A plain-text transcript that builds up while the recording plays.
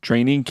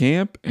training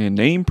camp, and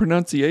name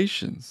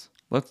pronunciations.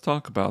 Let's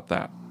talk about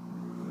that.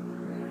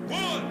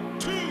 1,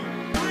 2,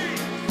 3,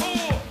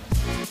 4.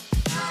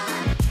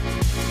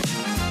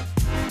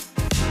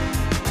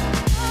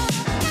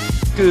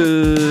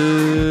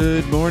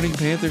 Good morning,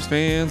 Panthers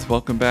fans.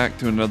 Welcome back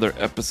to another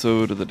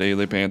episode of the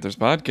Daily Panthers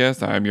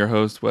podcast. I'm your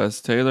host, Wes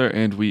Taylor,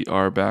 and we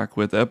are back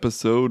with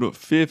episode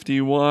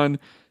 51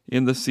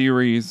 in the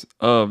series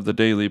of the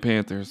Daily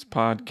Panthers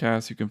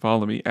podcast. You can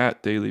follow me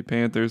at Daily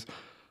Panthers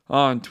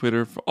on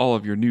Twitter for all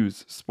of your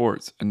news,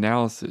 sports,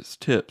 analysis,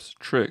 tips,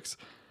 tricks,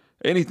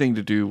 anything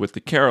to do with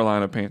the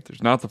Carolina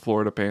Panthers, not the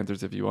Florida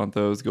Panthers. If you want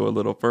those, go a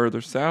little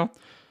further south.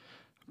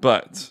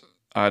 But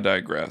I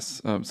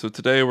digress. So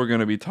today we're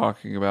going to be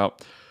talking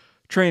about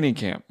training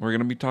camp. We're going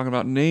to be talking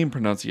about name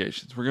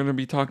pronunciations. We're going to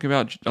be talking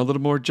about a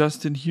little more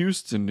Justin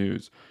Houston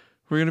news.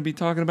 We're going to be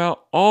talking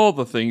about all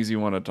the things you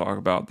want to talk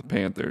about the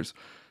Panthers.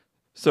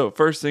 So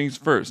first things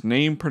first,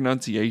 name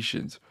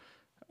pronunciations.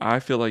 I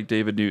feel like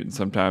David Newton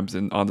sometimes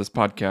on this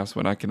podcast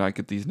when I cannot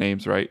get these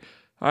names right.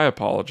 I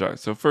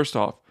apologize. So first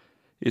off,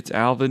 it's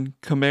Alvin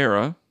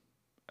Kamara,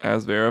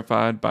 as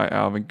verified by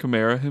Alvin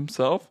Kamara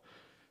himself.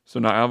 So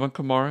not Alvin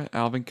Kamara,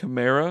 Alvin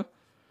Kamara.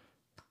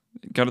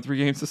 Got a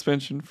 3-game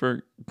suspension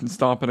for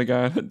stomping a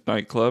guy at a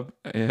nightclub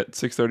at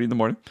 6:30 in the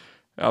morning.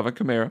 Alvin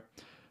Kamara.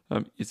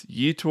 It's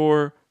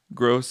Yetur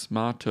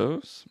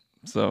Gross-Matos.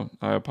 So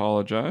I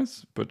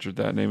apologize. Butchered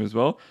that name as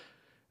well.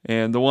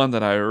 And the one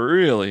that I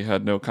really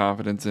had no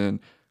confidence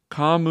in,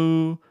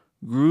 Kamu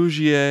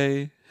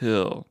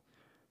Grugier-Hill.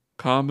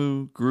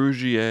 Kamu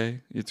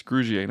Grugier. It's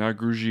Grugier, not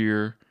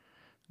Grugier.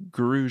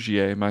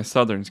 Grugier. My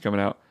southern's coming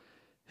out.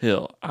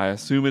 Hill. I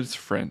assume it's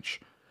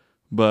French.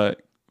 But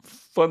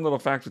fun little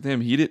fact with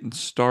him, he didn't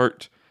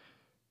start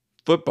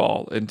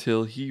football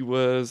until he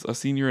was a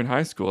senior in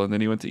high school. And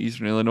then he went to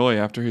Eastern Illinois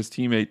after his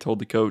teammate told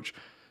the coach,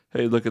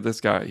 hey, look at this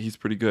guy. He's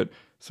pretty good.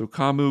 So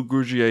Kamu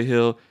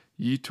Grugier-Hill,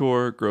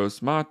 Yetur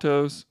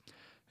Gross-Matos.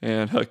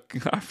 And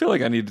I feel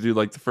like I need to do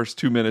like the first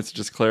 2 minutes,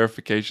 just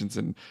clarifications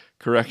and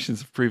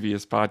corrections of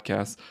previous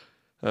podcasts.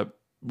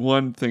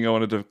 One thing I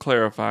wanted to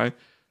clarify,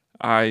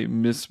 I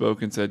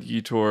misspoke and said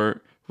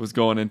Yetur was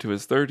going into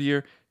his 3rd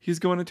year. He's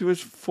going into his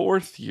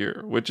 4th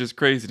year, which is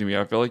crazy to me.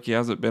 I feel like he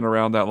hasn't been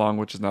around that long,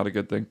 which is not a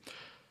good thing.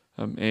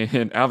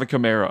 And Alvin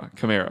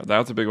Kamara,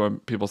 that's a big one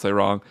people say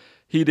wrong.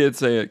 He did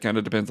say it kind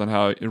of depends on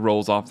how it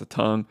rolls off the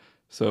tongue.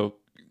 So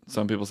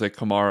some people say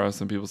Kamara,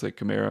 some people say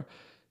Kamara.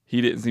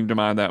 He didn't seem to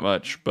mind that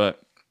much,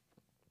 but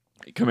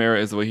Kamara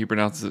is the way he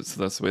pronounces it,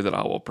 so that's the way that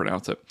I will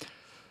pronounce it.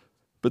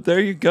 But there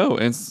you go.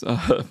 And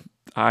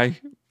I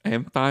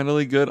am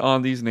finally good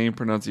on these name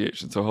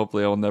pronunciations, so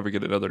hopefully I will never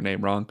get another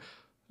name wrong.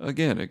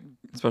 Again,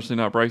 especially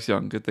not Bryce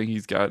Young. Good thing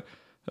he's got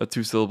a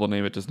 2-syllable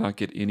name. It does not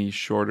get any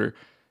shorter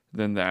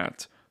than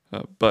that.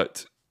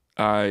 But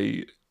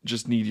I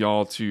just need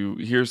y'all to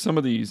hear some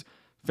of these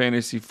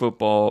fantasy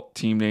football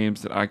team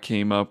names that I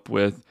came up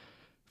with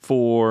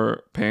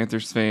for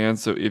Panthers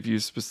fans. So if you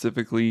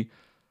specifically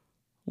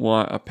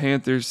want a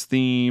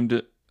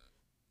Panthers-themed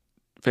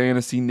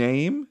fantasy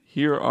name,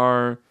 here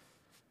are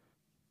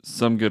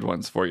some good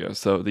ones for you.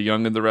 So The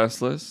Young and the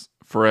Restless,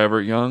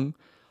 Forever Young,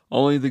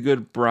 Only the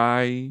Good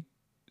Bryce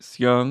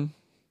Young,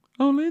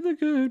 Only the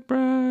Good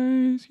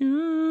Bryce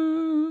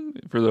Young,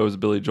 for those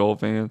Billy Joel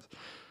fans.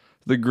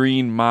 The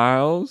Green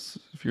Miles,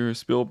 if you're a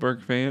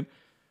Spielberg fan.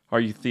 Are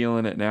You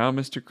Feeling It Now,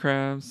 Mr.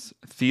 Krabs?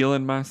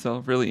 Feeling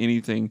Myself, really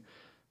anything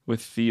with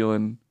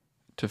feeling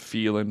to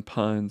feeling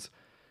puns.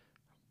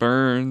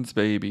 Burns,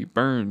 baby,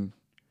 burn.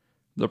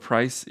 The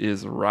Price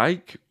is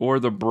Right, or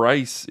The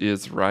Bryce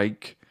is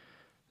Right.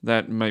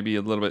 That might be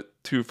a little bit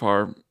too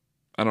far.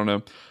 I don't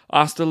know.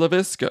 Hasta la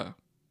Vista.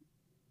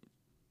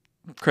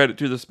 Credit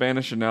to the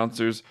Spanish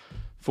announcers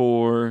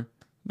for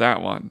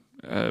that one.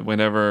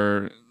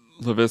 Whenever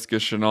LaVisca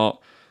Chenault...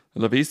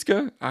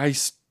 LaVisca?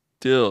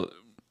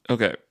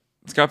 Okay.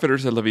 Scott Fitter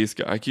said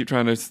LaVisca. I keep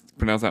trying to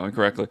pronounce that one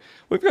correctly.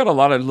 We've got a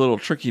lot of little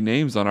tricky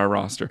names on our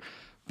roster.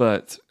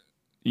 But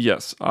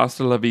yes,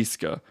 Hasta la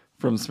Vista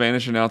from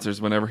Spanish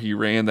announcers whenever he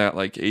ran that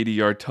like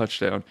 80-yard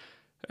touchdown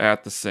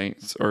at the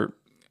Saints, or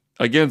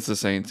against the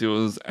Saints. It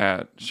was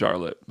at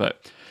Charlotte,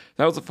 but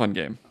that was a fun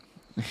game.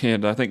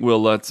 And I think Will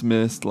Lutz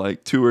missed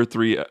like 2 or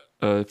 3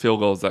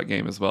 field goals that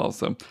game as well.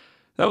 So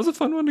that was a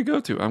fun one to go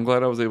to. I'm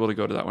glad I was able to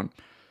go to that one.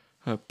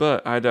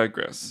 But I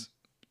digress.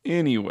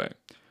 Anyway,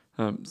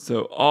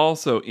 so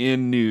also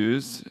in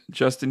news,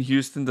 Justin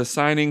Houston, the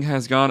signing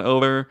has gone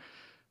over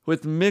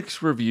with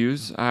mixed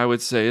reviews, I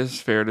would say,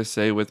 is fair to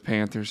say, with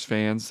Panthers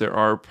fans. There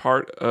are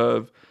part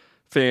of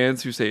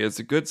fans who say it's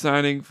a good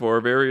signing for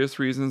various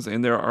reasons,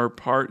 and there are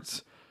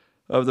parts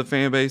of the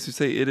fan base who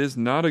say it is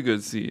not a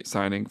good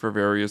signing for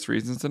various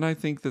reasons, and I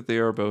think that they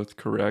are both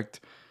correct.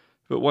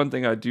 But one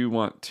thing I do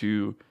want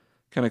to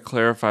kind of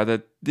clarify,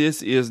 that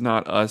this is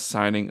not us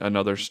signing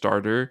another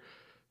starter.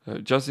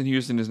 Justin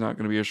Houston is not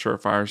going to be a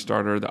surefire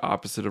starter, the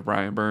opposite of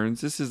Brian Burns.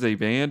 This is a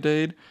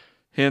Band-Aid,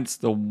 hence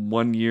the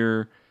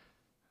 1-year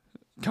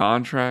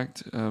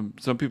contract.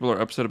 Some people are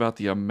upset about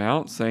the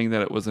amount, saying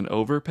that it was an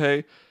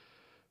overpay.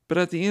 But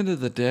at the end of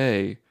the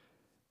day,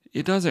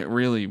 it doesn't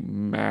really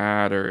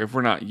matter if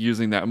we're not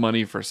using that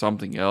money for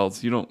something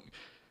else. You don't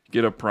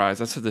get a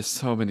prize. I've said this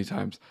so many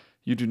times.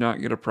 You do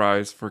not get a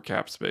prize for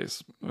cap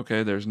space.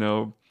 Okay, there's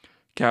no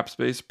cap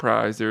space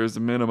prize. There is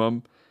a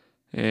minimum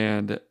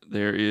and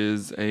there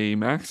is a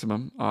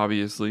maximum,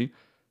 obviously,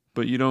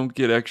 but you don't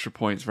get extra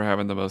points for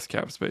having the most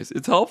cap space.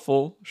 It's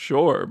helpful,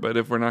 sure, but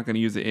if we're not going to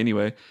use it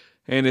anyway,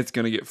 and it's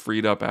going to get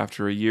freed up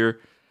after a year,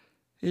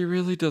 it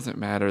really doesn't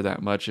matter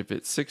that much if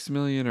it's 6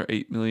 million or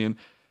 8 million.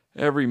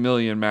 Every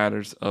million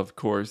matters, of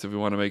course, if we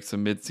want to make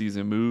some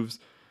midseason moves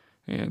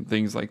and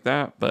things like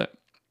that, but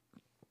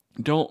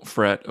don't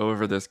fret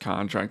over this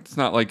contract. It's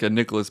not like a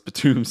Nicholas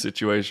Batum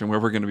situation where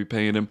we're going to be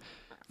paying him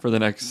for the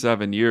next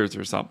 7 years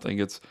or something.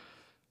 It's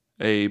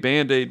a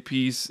band-aid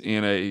piece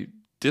in a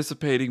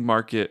dissipating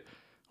market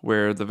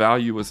where the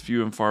value was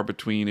few and far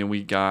between, and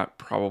we got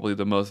probably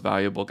the most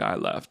valuable guy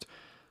left.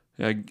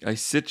 A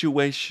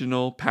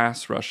situational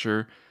pass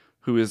rusher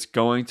who is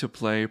going to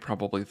play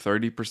probably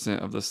 30%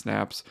 of the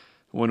snaps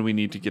when we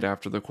need to get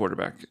after the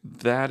quarterback.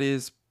 That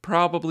is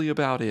probably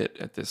about it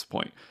at this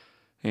point.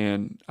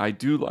 And I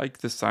do like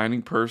the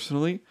signing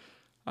personally.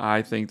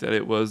 I think that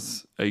it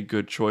was a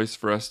good choice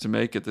for us to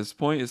make at this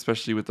point,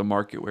 especially with the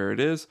market where it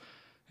is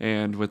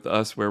and with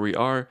us where we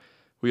are.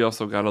 We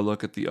also got to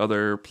look at the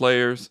other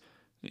players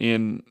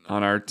on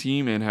our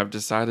team and have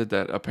decided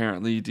that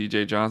apparently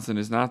DJ Johnson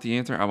is not the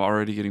answer. I'm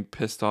already getting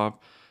pissed off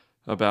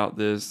about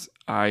this.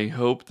 I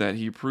hope that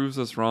he proves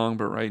us wrong,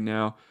 but right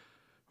now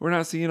we're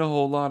not seeing a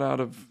whole lot out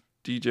of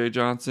DJ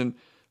Johnson.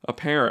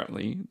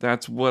 Apparently,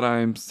 that's what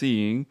I'm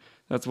seeing.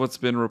 That's what's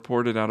been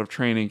reported out of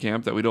training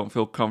camp, that we don't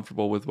feel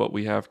comfortable with what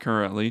we have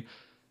currently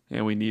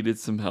and we needed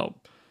some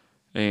help.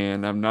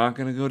 And I'm not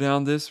going to go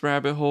down this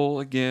rabbit hole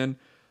again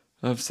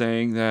of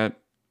saying that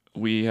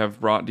we have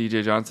brought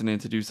DJ Johnson in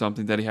to do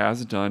something that he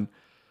hasn't done.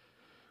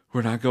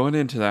 We're not going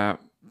into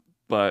that,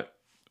 but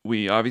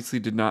we obviously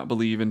did not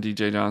believe in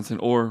DJ Johnson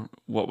or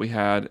what we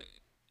had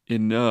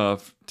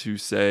enough to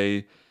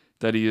say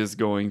that he is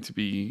going to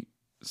be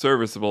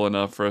serviceable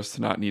enough for us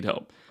to not need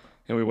help.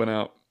 And we went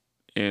out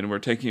and we're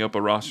taking up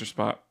a roster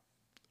spot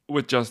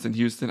with Justin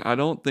Houston. I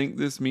don't think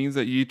this means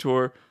that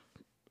Yetur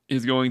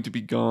is going to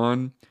be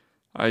gone.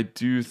 I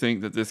do think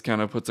that this kind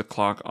of puts a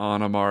clock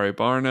on Amare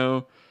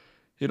Barno.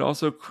 It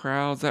also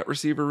crowds. That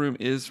receiver room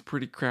is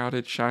pretty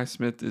crowded. Shi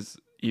Smith is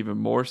even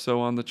more so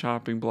on the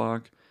chopping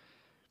block.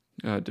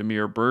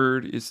 Demir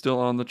Bird is still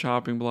on the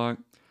chopping block.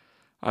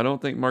 I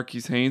don't think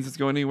Marquise Haynes is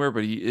going anywhere,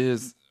 but he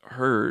is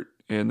hurt,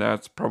 and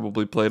that's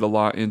probably played a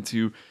lot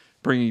into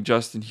bringing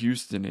Justin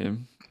Houston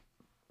in.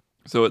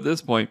 So at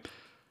this point,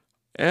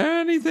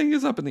 anything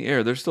is up in the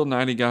air. There's still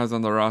 90 guys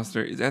on the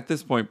roster. At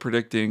this point,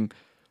 predicting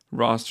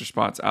roster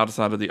spots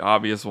outside of the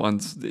obvious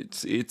ones,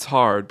 it's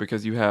hard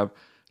because you have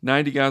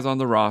 90 guys on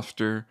the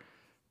roster.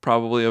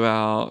 Probably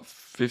about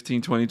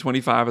 15, 20,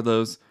 25 of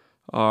those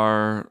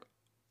are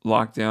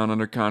locked down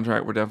under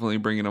contract. We're definitely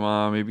bringing them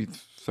on, maybe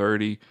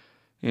 30.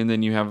 And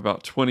then you have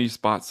about 20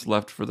 spots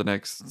left for the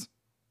next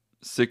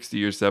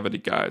 60 or 70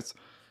 guys.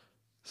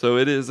 So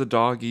it is a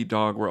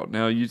dog-eat-dog world.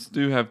 Now, you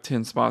do have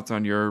 10 spots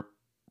on your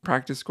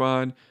practice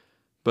squad,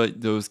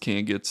 but those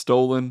can get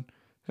stolen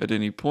at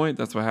any point.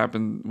 That's what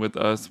happened with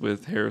us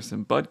with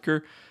Harrison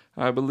Butker,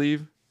 I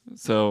believe.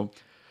 So,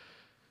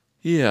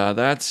 yeah,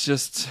 that's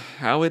just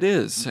how it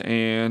is.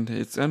 And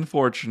it's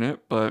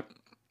unfortunate, but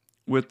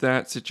with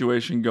that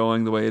situation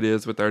going the way it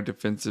is with our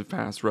defensive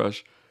pass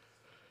rush,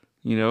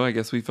 I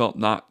guess we felt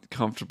not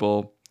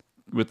comfortable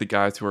with the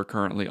guys who are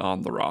currently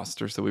on the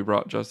roster. So we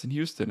brought Justin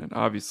Houston in,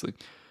 obviously.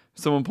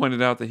 Someone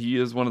pointed out that he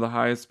is one of the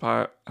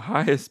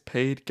highest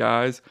paid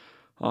guys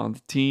on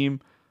the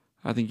team.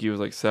 I think he was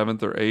like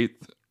 7th or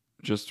 8th,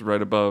 just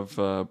right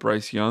above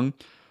Bryce Young.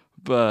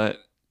 But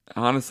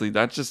honestly,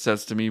 that just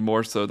says to me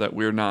more so that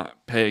we're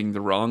not paying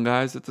the wrong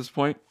guys at this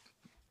point.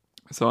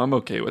 So I'm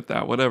okay with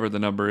that. Whatever the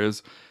number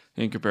is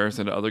in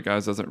comparison to other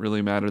guys doesn't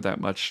really matter that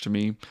much to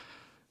me.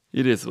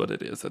 It is what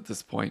it is at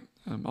this point.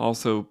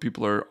 Also,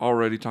 people are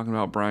already talking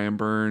about Brian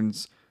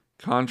Burns'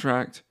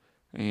 contract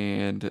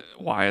and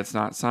why it's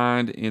not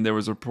signed. And there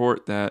was a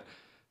report that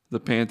the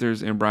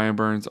Panthers and Brian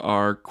Burns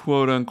are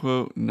quote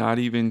unquote not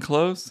even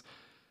close,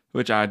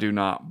 which I do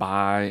not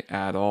buy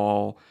at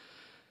all.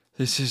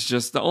 This is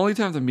just the only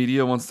time the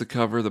media wants to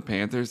cover the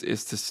Panthers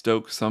is to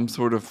stoke some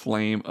sort of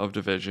flame of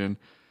division.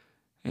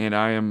 And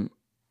I am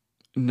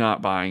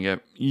not buying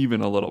it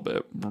even a little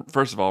bit.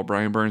 First of all,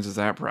 Brian Burns is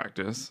at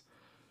practice.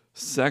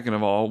 Second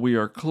of all, we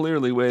are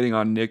clearly waiting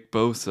on Nick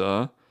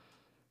Bosa.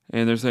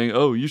 And they're saying,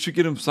 oh, you should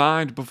get him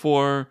signed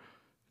before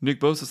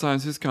Nick Bosa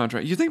signs his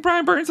contract. You think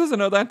Brian Burns doesn't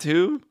know that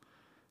too?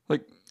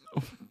 Like,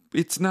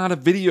 it's not a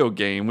video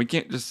game. We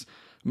can't just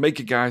make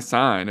a guy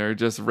sign or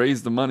just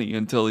raise the money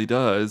until he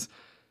does.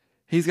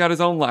 He's got his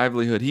own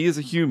livelihood. He is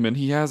a human.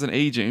 He has an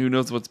agent who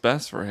knows what's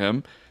best for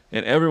him.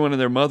 And everyone and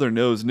their mother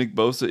knows Nick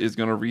Bosa is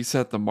going to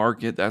reset the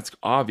market. That's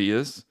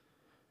obvious.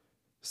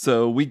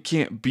 So we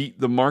can't beat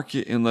the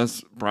market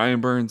unless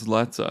Brian Burns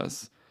lets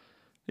us.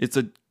 It's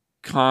a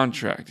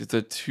contract. It's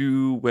a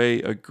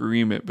two-way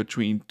agreement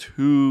between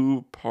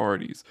two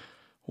parties.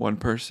 One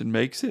person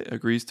makes it,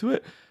 agrees to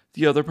it.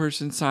 The other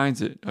person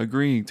signs it,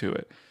 agreeing to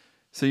it.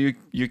 So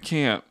you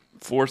can't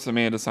force a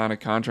man to sign a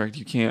contract.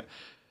 You can't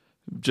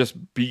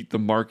just beat the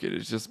market.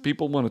 It's just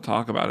people want to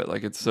talk about it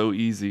like it's so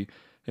easy.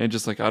 And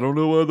just like, I don't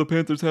know why the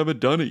Panthers haven't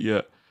done it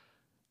yet.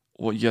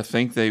 Well, you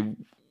think they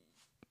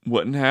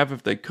wouldn't have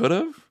if they could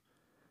have?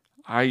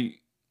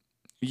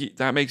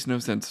 That makes no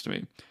sense to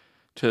me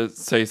to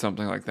say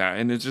something like that.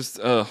 And it's just,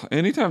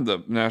 anytime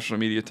the national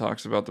media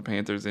talks about the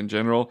Panthers in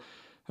general,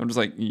 I'm just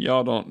like,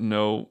 y'all don't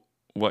know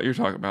what you're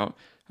talking about.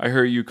 I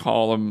heard you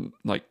call him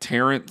like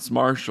Terrence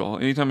Marshall.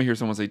 Anytime I hear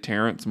someone say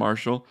Terrence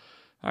Marshall,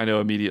 I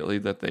know immediately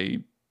that they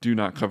do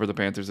not cover the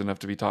Panthers enough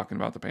to be talking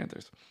about the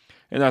Panthers.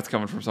 And that's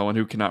coming from someone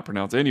who cannot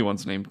pronounce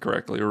anyone's name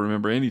correctly or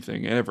remember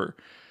anything ever.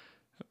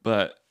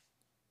 But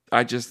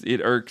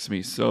it irks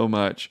me so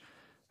much.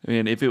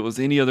 And if it was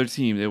any other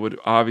team, it would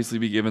obviously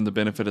be given the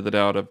benefit of the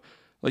doubt of,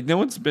 like,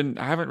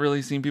 I haven't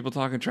really seen people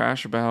talking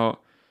trash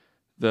about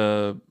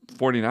the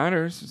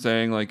 49ers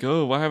saying, like,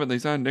 oh, why haven't they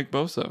signed Nick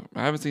Bosa?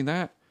 I haven't seen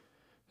that.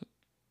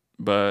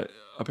 But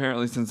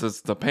apparently, since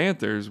it's the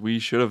Panthers, we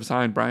should have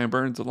signed Brian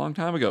Burns a long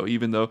time ago,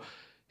 even though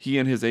he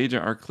and his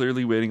agent are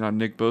clearly waiting on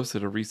Nick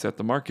Bosa to reset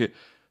the market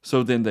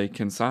so then they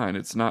can sign.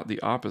 It's not the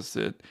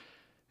opposite.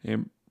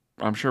 And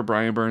I'm sure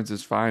Brian Burns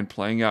is fine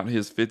playing out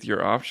his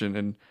fifth-year option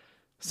and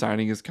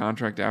signing his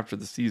contract after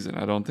the season.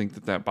 I don't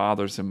think that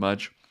bothers him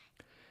much.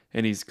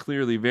 And he's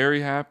clearly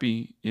very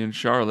happy in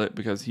Charlotte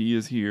because he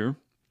is here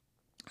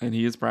and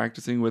he is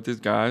practicing with his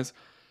guys.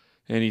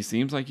 And he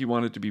seems like he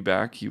wanted to be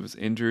back. He was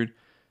injured.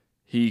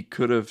 He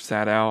could have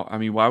sat out. I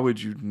mean, why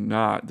would you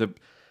not?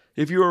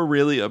 If you were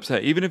really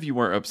upset, even if you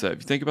weren't upset,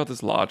 if you think about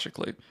this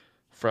logically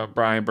from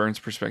Brian Burns'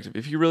 perspective,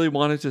 if he really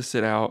wanted to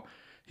sit out,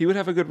 he would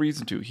have a good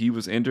reason to. He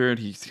was injured.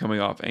 He's coming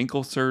off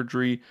ankle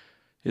surgery.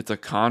 It's a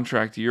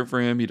contract year for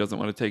him. He doesn't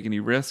want to take any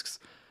risks.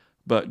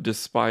 But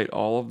despite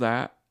all of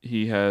that,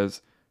 he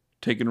has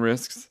taken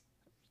risks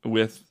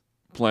with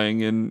playing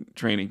in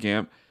training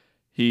camp.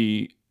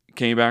 He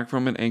came back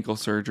from an ankle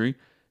surgery.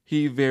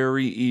 He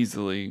very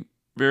easily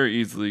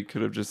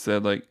could have just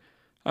said, like,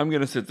 I'm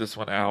going to sit this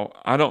one out.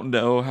 I don't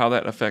know how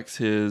that affects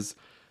his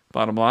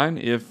bottom line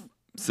if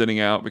sitting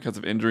out because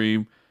of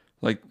injury.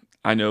 Like,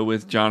 I know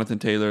with Jonathan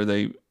Taylor,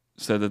 they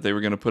said that they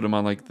were going to put him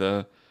on like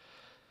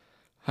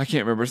I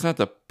can't remember. It's not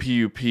the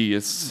PUP.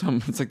 It's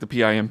like the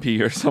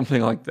PIMP or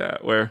something like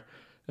that, where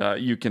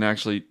you can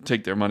actually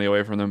take their money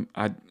away from them.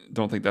 I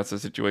don't think that's the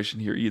situation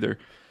here either.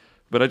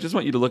 But I just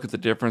want you to look at the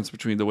difference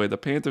between the way the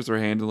Panthers are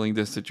handling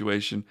this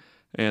situation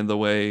and the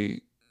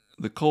way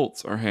the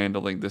Colts are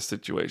handling this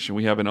situation.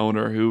 We have an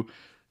owner who,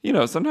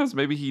 sometimes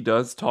maybe he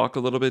does talk a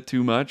little bit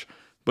too much,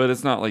 but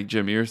it's not like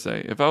Jim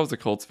Irsay. If I was a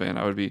Colts fan,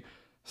 I would be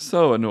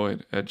so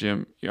annoyed at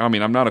Jim. I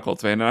mean, I'm not a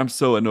Colts fan, and I'm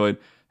so annoyed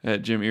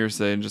at Jim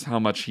Irsay and just how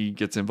much he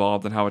gets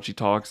involved and how much he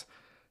talks.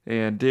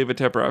 And David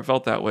Tepper, I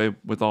felt that way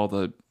with all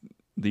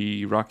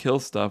the Rock Hill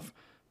stuff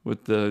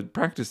with the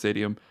practice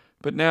stadium.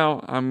 But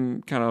now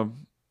I'm kind of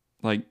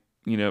like,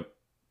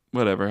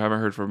 whatever. Haven't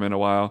heard from him in a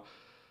while.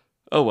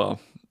 Oh, well.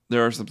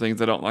 There are some things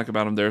I don't like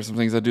about him. There are some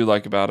things I do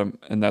like about him.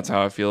 And that's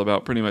how I feel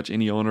about pretty much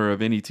any owner of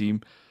any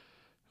team.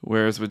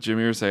 Whereas with Jim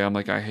Irsay, I'm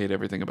like, I hate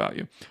everything about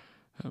you.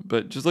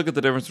 But just look at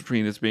the difference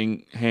between it's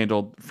being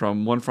handled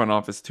from one front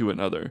office to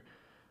another.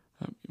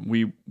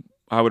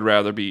 I would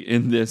rather be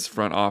in this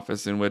front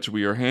office in which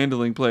we are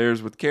handling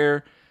players with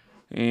care,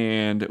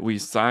 and we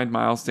signed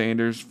Miles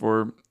Sanders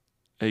for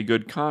a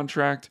good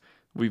contract.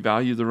 We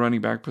value the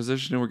running back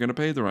position, and we're going to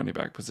pay the running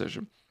back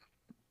position.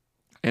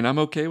 And I'm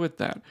okay with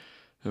that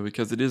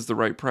because it is the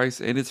right price,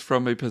 and it's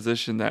from a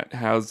position that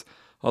has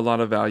a lot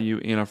of value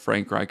in a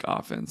Frank Reich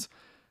offense.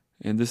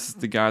 And this is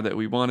the guy that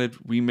we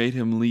wanted. We made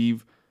him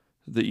leave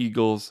the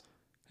Eagles,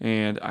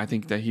 and I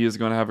think that he is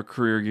going to have a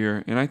career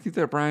year. And I think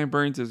that Brian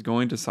Burns is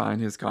going to sign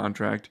his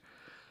contract.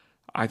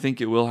 I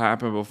think it will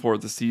happen before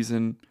the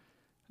season,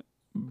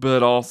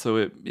 but also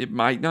it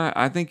might not.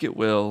 I think it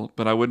will,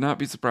 but I would not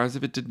be surprised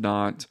if it did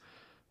not.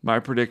 My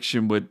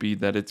prediction would be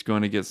that it's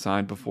going to get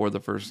signed before the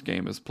first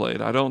game is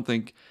played.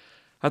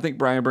 I think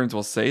Brian Burns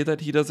will say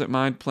that he doesn't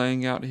mind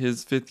playing out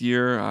his fifth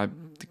year. I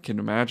can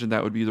imagine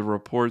that would be the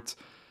reports,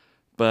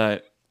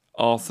 but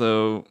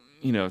also,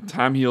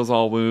 time heals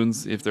all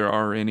wounds if there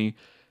are any.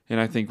 And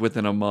I think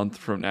within a month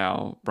from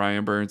now,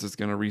 Brian Burns is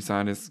going to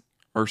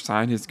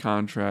sign his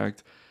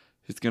contract.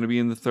 It's going to be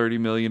in the $30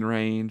 million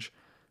range.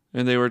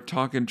 And they were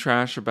talking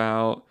trash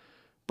about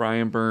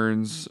Brian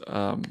Burns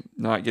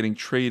not getting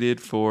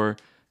traded for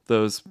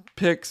those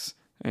picks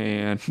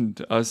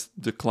and us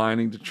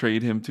declining to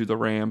trade him to the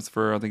Rams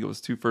for, I think it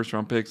was 2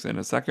 first-round picks and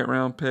a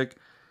second-round pick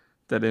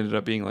that ended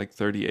up being like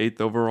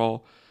 38th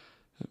overall.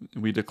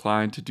 We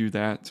declined to do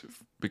that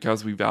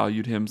because we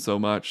valued him so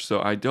much.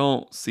 So I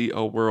don't see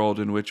a world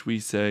in which we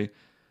say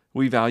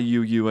we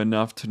value you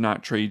enough to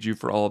not trade you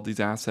for all of these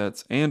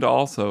assets. And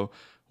also,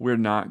 we're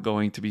not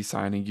going to be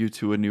signing you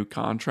to a new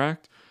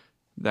contract.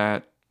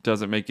 That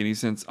doesn't make any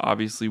sense.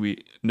 Obviously,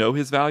 we know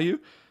his value,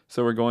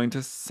 so we're going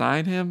to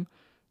sign him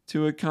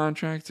to a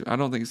contract. I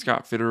don't think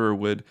Scott Fitterer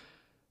would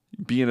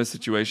be in a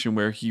situation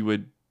where he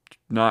would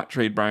not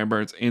trade Brian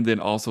Burns and then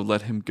also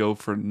let him go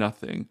for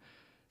nothing.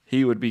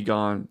 He would be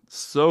gone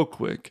so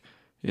quick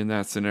in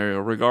that scenario,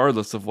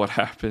 regardless of what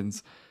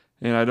happens.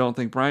 And I don't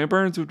think Brian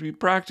Burns would be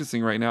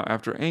practicing right now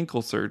after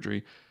ankle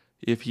surgery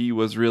if he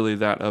was really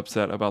that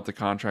upset about the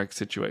contract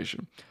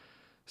situation.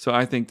 So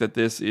I think that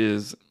this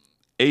is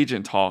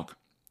agent talk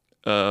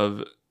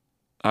of,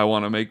 I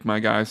want to make my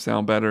guys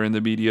sound better in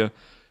the media.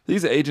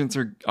 These agents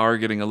are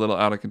getting a little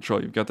out of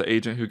control. You've got the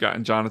agent who got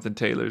in Jonathan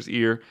Taylor's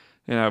ear,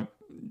 and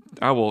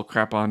I will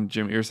crap on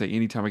Jim Irsay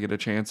anytime I get a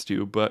chance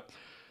to, but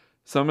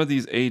some of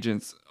these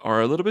agents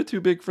are a little bit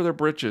too big for their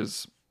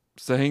britches,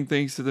 saying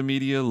things to the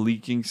media,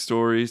 leaking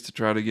stories to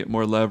try to get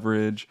more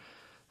leverage.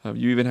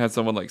 You even had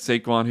someone like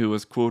Saquon who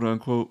was quote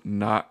unquote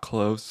not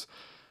close.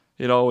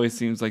 It always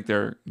seems like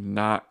they're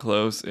not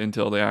close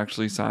until they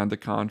actually sign the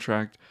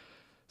contract.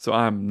 So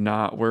I'm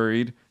not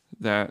worried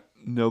that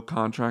no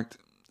contract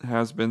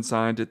has been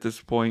signed at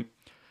this point.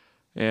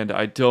 And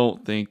I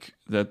don't think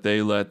that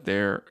they let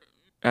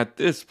at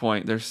this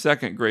point, their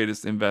second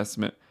greatest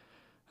investment.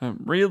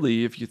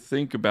 Really, if you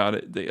think about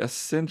it, they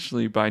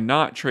essentially, by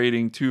not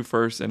trading 2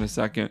 firsts and a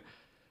second,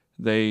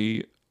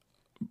 they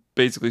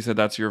basically said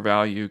that's your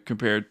value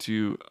compared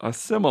to a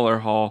similar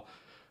haul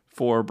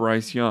for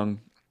Bryce Young.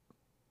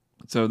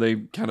 So they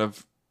kind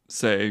of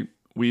say,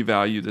 we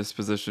value this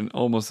position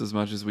almost as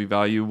much as we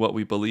value what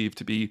we believe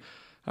to be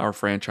our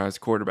franchise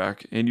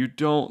quarterback. And you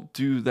don't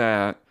do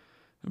that,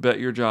 bet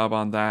your job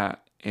on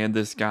that and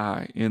this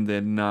guy, and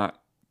then not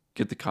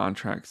get the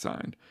contract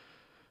signed.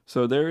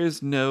 So there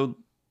is no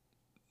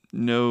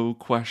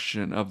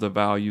question of the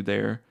value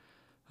there.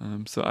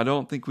 So I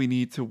don't think we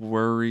need to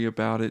worry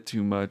about it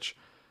too much.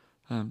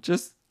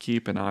 Just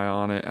keep an eye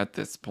on it at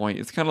this point.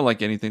 It's kind of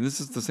like anything. This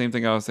is the same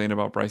thing I was saying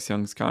about Bryce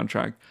Young's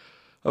contract.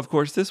 Of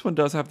course, this one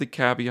does have the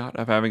caveat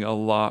of having a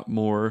lot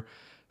more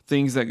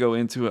things that go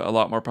into it, a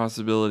lot more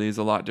possibilities,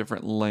 a lot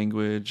different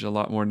language, a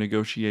lot more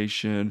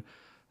negotiation.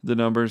 The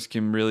numbers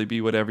can really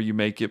be whatever you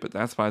make it, but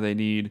that's why they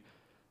need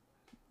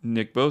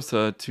Nick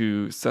Bosa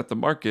to set the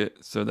market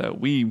so that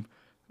we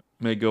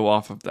may go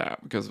off of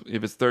that. Because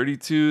if it's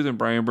 32, then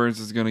Brian Burns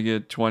is going to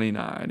get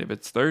 29. If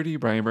it's 30,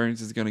 Brian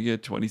Burns is going to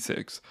get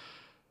 26.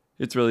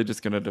 It's really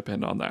just going to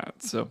depend on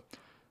that. So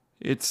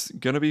it's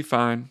going to be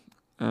fine.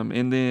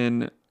 And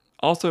then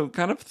also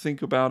kind of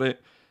think about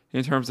it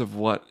in terms of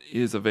what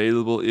is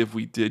available if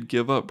we did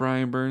give up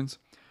Brian Burns,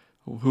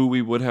 who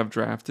we would have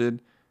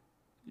drafted.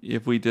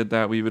 If we did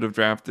that, we would have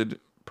drafted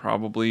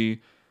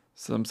probably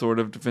some sort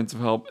of defensive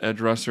help edge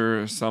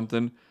rusher or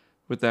something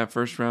with that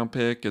first round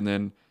pick. And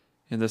then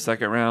in the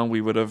second round,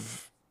 we would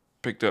have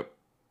picked up,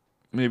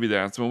 maybe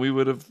that's when we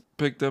would have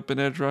picked up an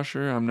edge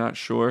rusher. I'm not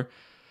sure.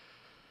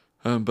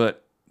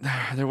 But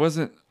there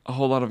wasn't a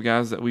whole lot of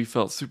guys that we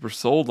felt super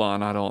sold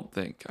on, I don't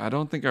think. I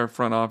don't think our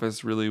front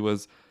office really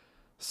was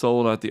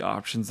sold at the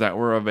options that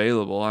were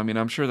available. I mean,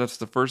 I'm sure that's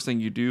the first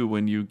thing you do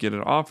when you get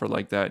an offer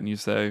like that and you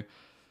say,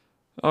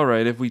 all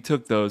right, if we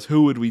took those,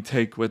 who would we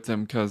take with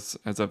them? Because,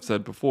 as I've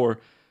said before,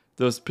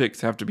 those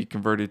picks have to be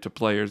converted to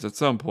players at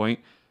some point.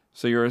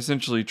 So you're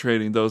essentially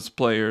trading those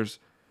players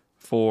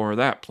for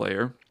that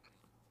player.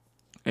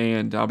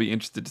 And I'll be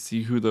interested to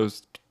see who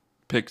those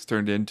picks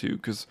turned into,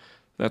 because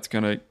that's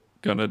gonna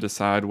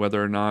decide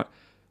whether or not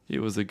it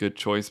was a good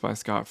choice by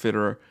Scott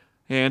Fitterer.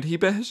 And he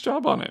bet his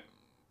job on it.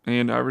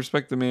 And I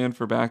respect the man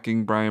for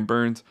backing Brian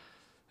Burns.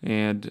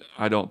 And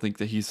I don't think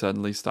that he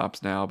suddenly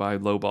stops now by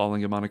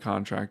lowballing him on a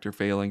contract or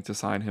failing to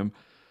sign him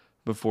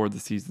before the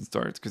season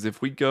starts. Because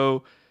if we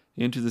go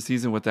into the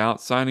season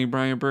without signing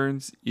Brian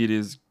Burns, it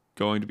is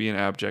going to be an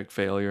abject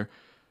failure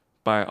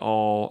by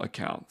all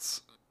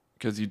accounts.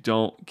 Because you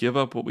don't give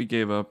up what we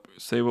gave up,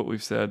 say what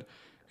we've said,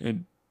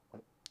 and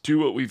do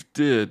what we've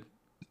did,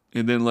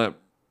 and then let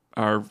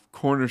our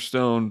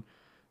cornerstone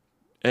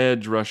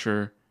edge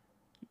rusher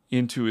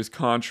into his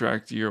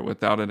contract year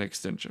without an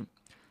extension.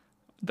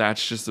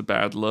 That's just a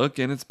bad look,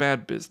 and it's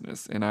bad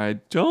business. And I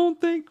don't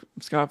think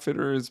Scott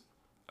Fitterer is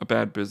a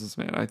bad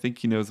businessman. I think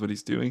he knows what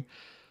he's doing.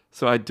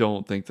 So I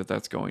don't think that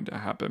that's going to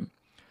happen.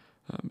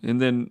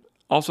 And then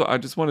also, I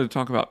just wanted to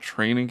talk about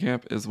training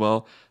camp as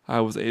well.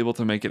 I was able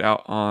to make it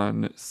out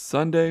on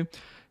Sunday,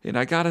 and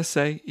I gotta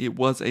say, it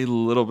was a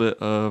little bit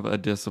of a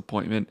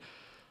disappointment.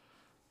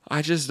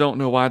 I just don't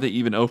know why they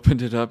even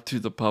opened it up to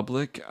the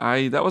public.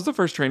 That was the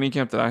first training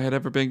camp that I had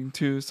ever been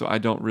to, so I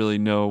don't really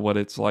know what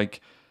it's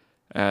like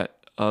at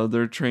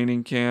other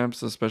training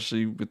camps,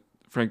 especially with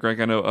Frank Reich.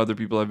 I know other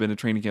people have been to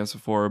training camps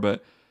before,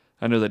 but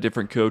I know that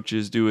different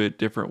coaches do it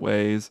different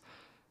ways.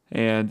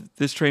 And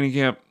this training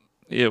camp,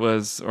 it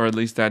was, or at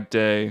least that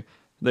day,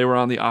 they were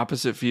on the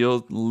opposite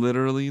field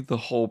literally the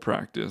whole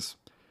practice.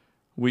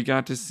 We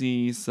got to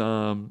see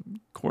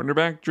some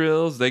cornerback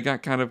drills. They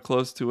got kind of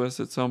close to us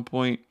at some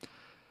point.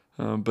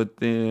 But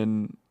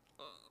then,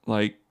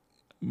 like,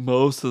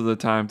 most of the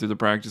time through the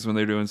practice when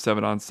they're doing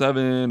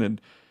 7-on-7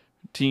 and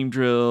team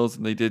drills,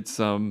 and they did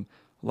some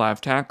live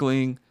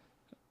tackling,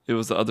 it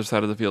was the other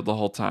side of the field the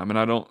whole time. And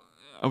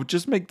I would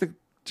just make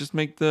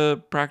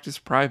the practice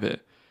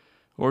private,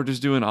 or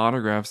just do an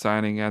autograph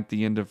signing at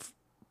the end of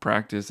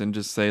practice and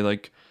just say,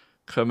 like,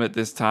 come at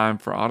this time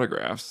for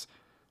autographs?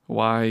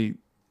 Why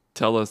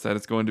tell us that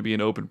it's going to be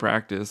an open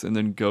practice and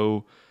then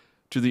go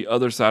to the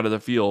other side of the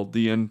field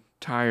the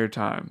entire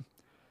time?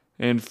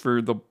 And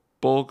for the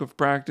bulk of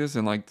practice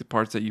and like the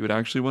parts that you would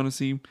actually want to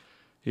see,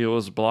 it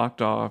was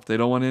blocked off. They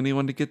don't want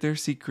anyone to get their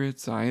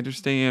secrets. I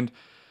understand.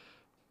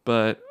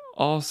 But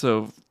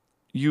also,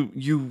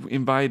 you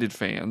invited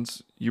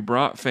fans. You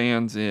brought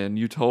fans in.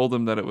 You told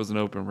them that it was an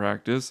open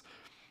practice.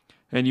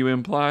 And you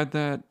implied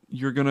that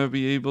you're going to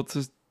be able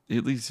to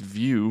at least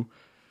view.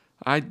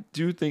 I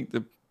do think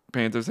the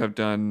Panthers have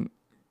done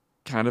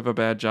kind of a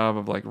bad job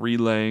of like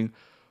relaying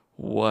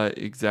what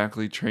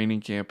exactly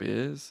training camp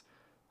is,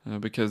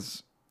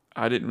 because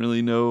I didn't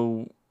really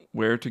know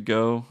where to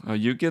go.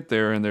 You get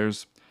there and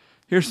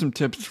here's some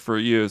tips for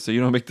you so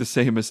you don't make the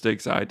same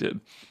mistakes I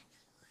did.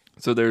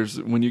 So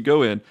when you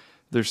go in,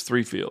 there's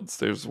 3 fields.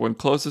 There's one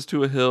closest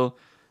to a hill,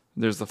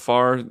 there's the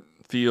far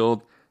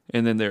field,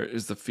 and then there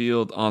is the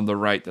field on the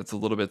right that's a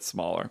little bit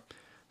smaller.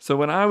 So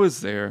when I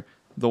was there,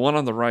 the one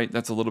on the right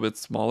that's a little bit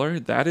smaller,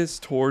 that is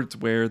towards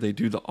where they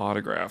do the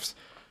autographs.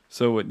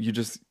 So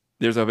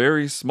there's a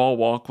very small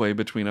walkway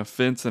between a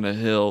fence and a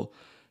hill,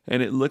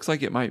 and it looks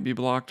like it might be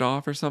blocked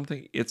off or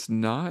something. It's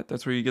not.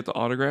 That's where you get the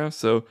autographs.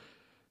 So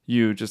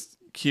you just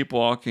keep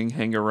walking,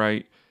 hang a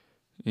right,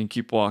 and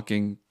keep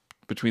walking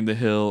between the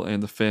hill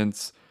and the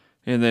fence,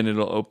 and then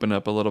it'll open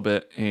up a little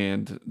bit,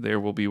 and there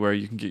will be where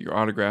you can get your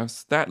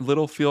autographs. That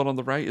little field on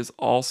the right is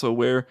also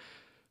where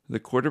the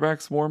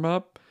quarterbacks warm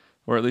up,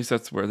 or at least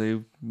that's where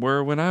they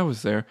were when I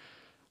was there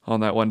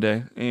on that one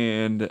day.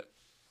 And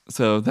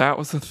so that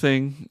was the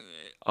thing.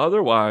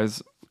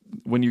 Otherwise,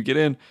 when you get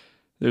in,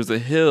 there's a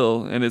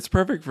hill, and it's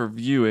perfect for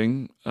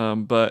viewing,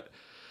 but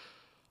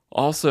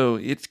also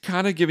it's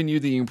kind of giving you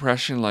the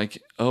impression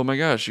like, oh my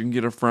gosh, you can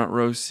get a front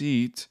row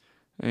seat,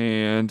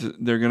 and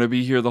they're going to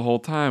be here the whole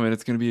time, and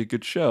it's going to be a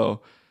good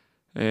show.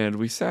 And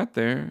we sat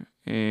there,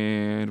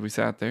 and we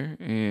sat there,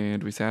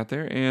 and we sat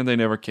there, and they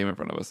never came in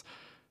front of us.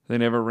 They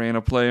never ran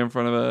a play in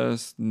front of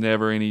us,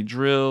 never any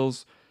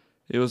drills.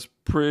 It was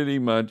pretty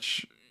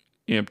much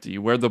empty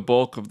where the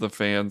bulk of the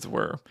fans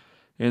were.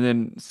 And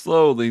then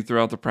slowly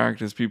throughout the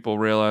practice, people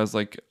realized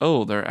like,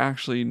 oh, they're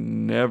actually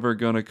never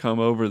going to come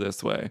over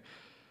this way.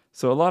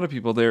 So a lot of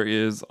people there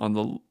is on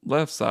the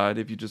left side.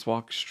 If you just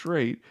walk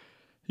straight,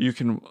 you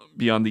can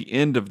be on the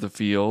end of the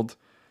field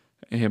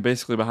and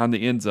basically behind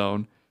the end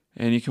zone,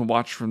 and you can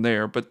watch from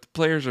there. But the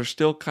players are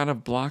still kind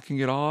of blocking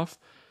it off.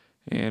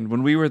 And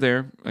when we were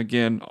there,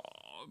 again,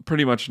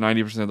 pretty much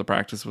 90% of the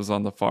practice was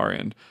on the far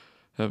end.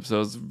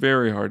 So it's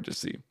very hard to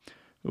see.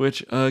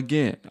 Which,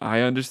 again, I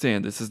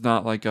understand. This is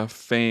not like a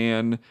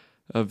fan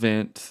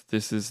event.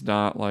 This is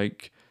not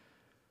like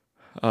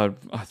a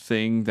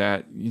thing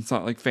that, it's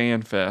not like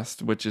Fan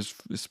Fest, which is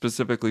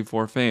specifically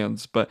for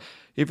fans. But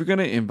if you're going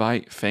to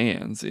invite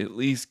fans, at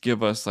least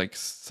give us like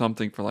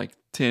something for like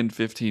 10,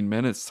 15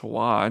 minutes to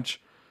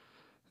watch.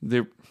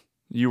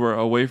 You were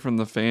away from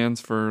the fans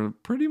for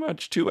pretty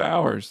much 2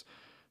 hours.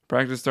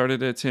 Practice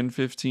started at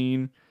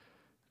 10:15.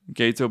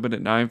 Gates opened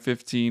at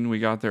 9:15. We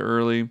got there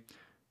early.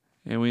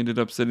 And we ended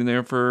up sitting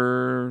there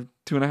for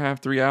 2.5,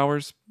 3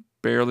 hours.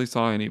 Barely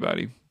saw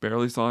anybody.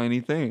 Barely saw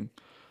anything.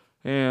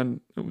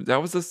 And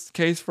that was the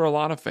case for a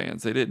lot of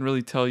fans. They didn't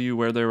really tell you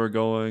where they were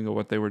going or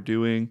what they were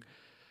doing.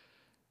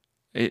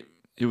 It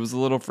was a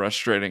little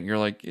frustrating. You're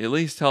like, at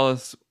least tell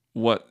us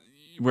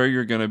where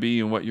you're going to be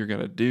and what you're going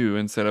to do,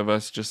 instead of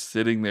us just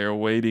sitting there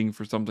waiting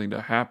for something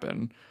to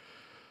happen.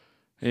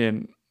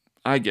 And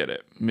I get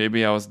it.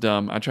 Maybe I was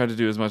dumb. I tried to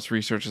do as much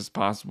research as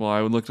possible.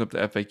 I looked up the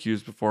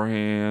FAQs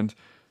beforehand.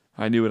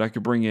 I knew what I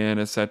could bring in,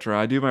 etc.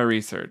 I do my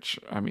research.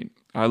 I mean,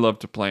 I love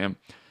to plan.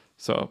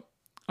 So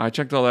I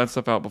checked all that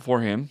stuff out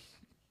beforehand.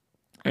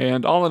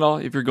 And all in all,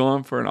 if you're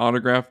going for an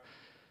autograph,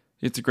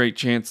 it's a great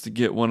chance to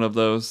get one of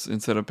those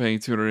instead of paying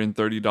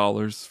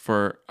 $230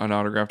 for an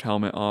autographed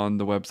helmet on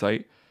the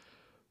website.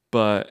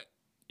 But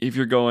if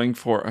you're going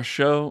for a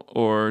show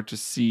or to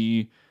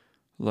see,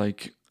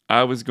 like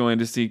I was going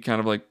to see kind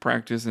of like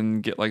practice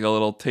and get like a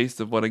little taste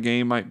of what a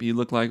game might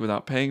look like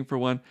without paying for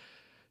one,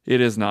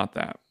 it is not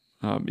that.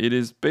 It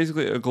is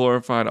basically a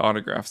glorified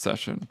autograph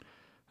session,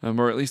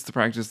 or at least the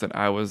practice that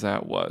I was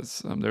at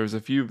was. There was a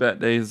few vet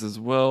days as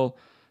well.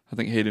 I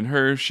think Hayden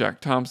Hurst, Shaq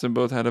Thompson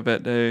both had a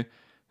vet day.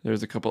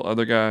 There's a couple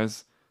other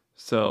guys.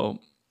 So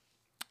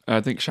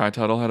I think Shy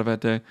Tuttle had a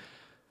vet day.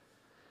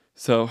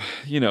 So,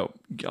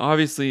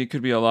 obviously it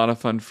could be a lot of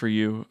fun for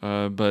you,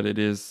 but it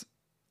is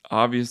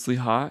obviously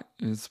hot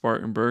in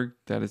Spartanburg.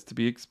 That is to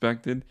be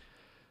expected.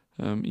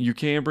 You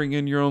can bring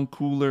in your own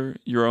cooler,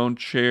 your own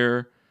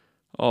chair,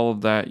 all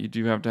of that. You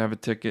do have to have a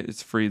ticket.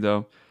 It's free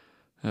though.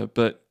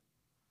 But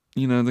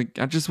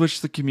I just wish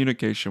the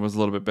communication was a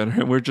little bit better.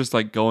 And we're just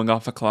like going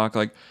off a clock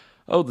like,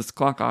 oh, this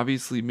clock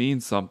obviously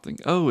means something.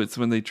 Oh, it's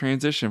when they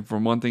transition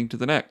from one thing to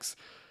the next.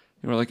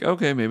 And we're like,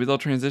 okay, maybe they'll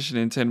transition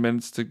in 10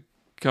 minutes to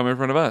come in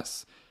front of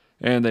us.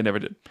 And they never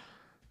did.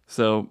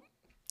 So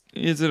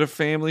is it a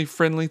family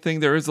friendly thing?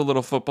 There is a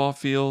little football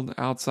field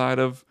outside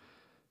of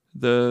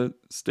the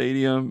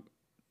stadium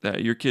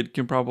that your kid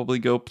can probably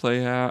go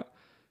play at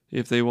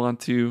if they want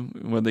to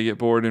when they get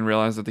bored and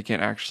realize that they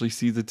can't actually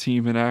see the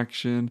team in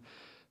action.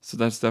 So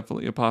that's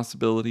definitely a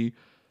possibility.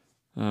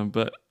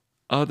 But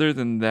other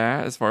than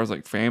that, as far as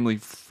like family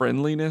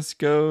friendliness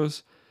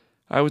goes,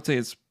 I would say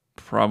it's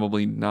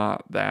probably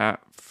not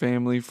that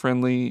family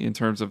friendly in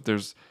terms of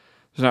there's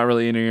not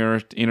really any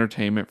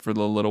entertainment for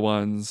the little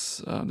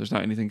ones. There's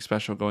not anything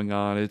special going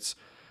on. It's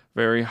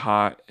very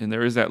hot, and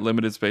there is that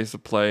limited space to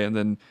play. And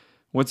then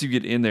once you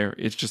get in there,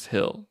 it's just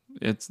hill.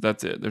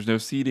 That's it. There's no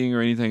seating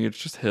or anything. It's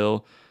just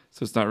hill,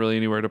 so it's not really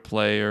anywhere to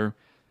play or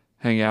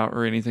hang out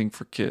or anything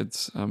for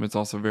kids. It's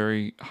also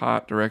very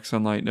hot, direct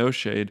sunlight, no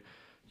shade.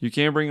 You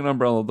can bring an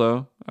umbrella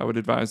though. I would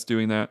advise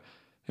doing that,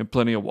 and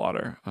plenty of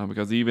water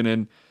because even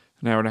in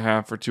an hour and a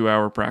half or 2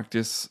 hour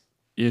practice,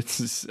 I had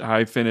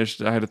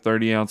a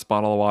 30-ounce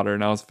bottle of water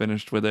and I was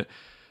finished with it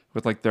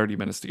with like 30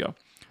 minutes to go.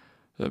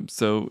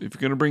 So if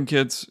you're going to bring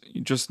kids,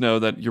 you just know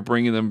that you're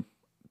bringing them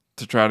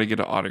to try to get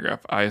an autograph,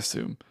 I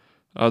assume.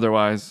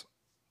 Otherwise,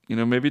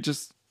 maybe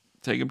just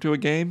take them to a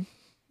game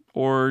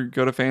or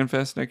go to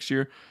FanFest next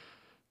year.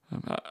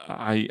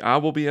 I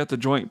will be at the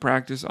joint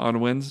practice on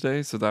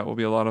Wednesday, so that will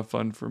be a lot of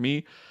fun for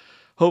me.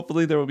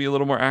 Hopefully there will be a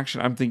little more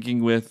action. I'm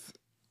thinking with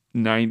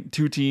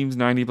two teams,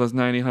 90 plus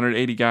 90,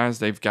 180 guys,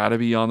 they've got to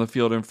be on the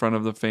field in front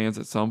of the fans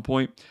at some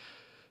point.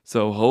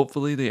 So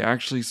hopefully they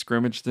actually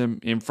scrimmage them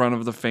in front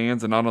of the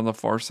fans and not on the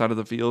far side of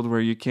the field where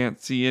you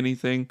can't see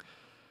anything.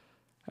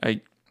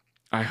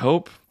 I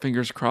hope,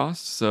 fingers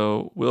crossed.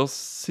 So we'll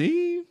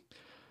see.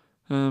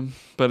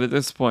 But at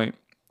this point,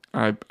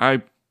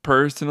 I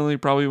personally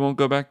probably won't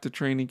go back to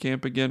training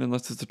camp again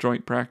unless it's a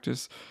joint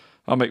practice.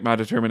 I'll make my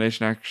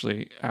determination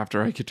actually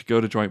after I get to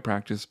go to joint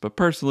practice. But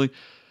personally,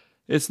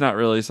 it's not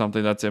really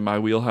something that's in my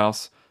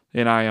wheelhouse.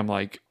 And I am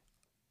like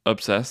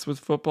obsessed with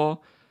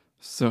football.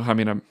 So,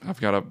 I've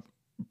got a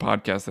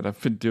podcast that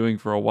I've been doing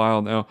for a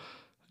while now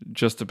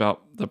just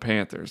about the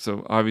Panthers.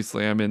 So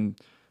obviously I'm in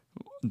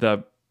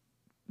the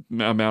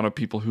amount of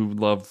people who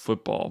love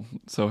football.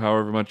 So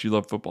however much you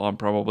love football, I'm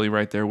probably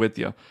right there with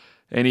you.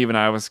 And even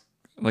I was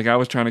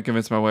trying to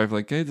convince my wife,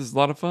 like, hey, this is a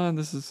lot of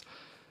fun.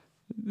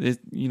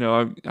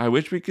 I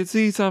wish we could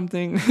see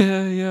something.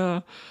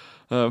 Yeah.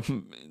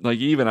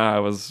 Even I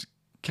was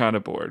kind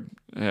of bored.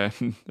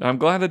 And I'm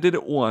glad I did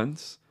it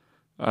once.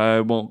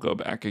 I won't go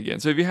back again.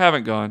 So if you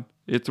haven't gone,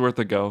 it's worth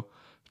a go.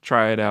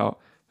 Try it out.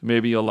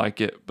 Maybe you'll like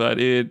it, but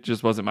it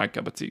just wasn't my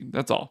cup of tea.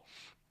 That's all.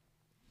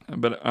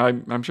 But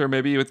I'm sure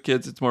maybe with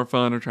kids it's more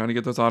fun, or trying to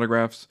get those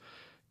autographs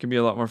can be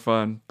a lot more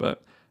fun,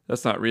 but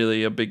that's not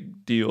really a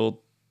big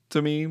deal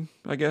to me,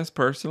 I guess,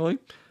 personally.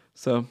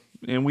 So,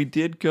 and we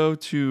did go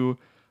to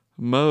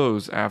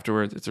Moe's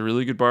afterwards. It's a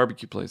really good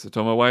barbecue place. I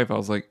told my wife, I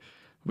was like,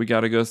 we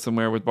got to go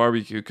somewhere with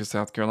barbecue because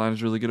South Carolina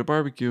is really good at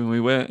barbecue. And we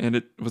went, and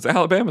it was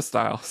Alabama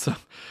style. So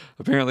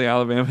apparently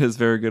Alabama is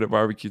very good at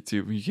barbecue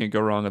too. You can't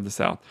go wrong in the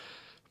South.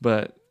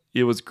 But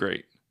it was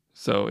great.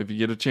 So if you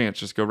get a chance,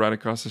 just go right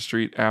across the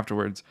street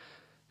afterwards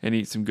and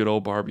eat some good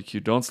old barbecue.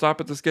 Don't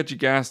stop at the sketchy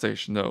gas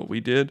station, though. We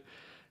did.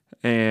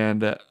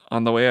 And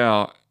on the way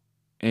out,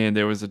 and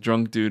there was a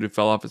drunk dude who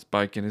fell off his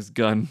bike and his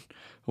gun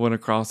went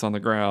across on the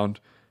ground.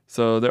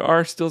 So there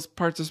are still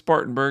parts of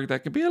Spartanburg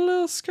that could be a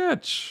little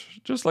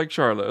sketch, just like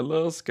Charlotte, a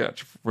little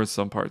sketch for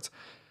some parts.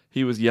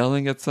 He was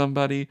yelling at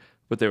somebody,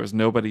 but there was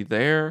nobody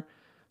there.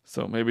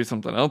 So maybe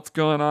something else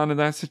going on in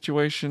that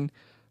situation.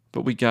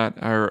 But we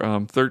got our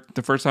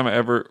the first time I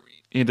ever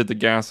ended the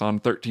gas on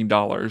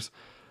 $13.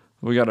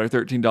 We got our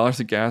 $13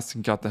 of gas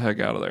and got the heck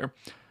out of there.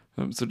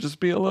 So just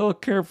be a little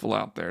careful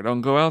out there.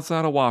 Don't go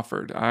outside of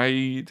Wofford.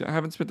 I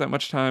haven't spent that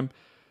much time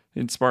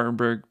in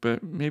Spartanburg,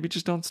 but maybe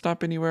just don't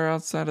stop anywhere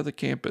outside of the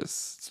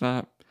campus. It's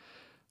not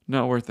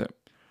worth it.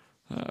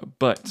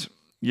 But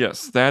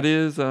yes, that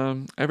is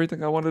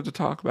everything I wanted to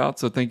talk about.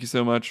 So thank you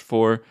so much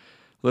for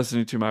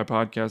listening to my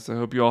podcast. I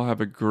hope you all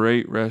have a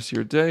great rest of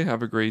your day.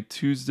 Have a great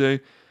Tuesday.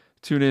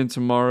 Tune in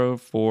tomorrow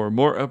for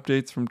more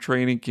updates from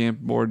training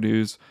camp, more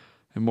news,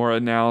 and more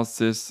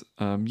analysis.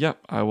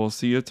 I will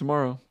see you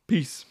tomorrow.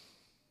 Peace.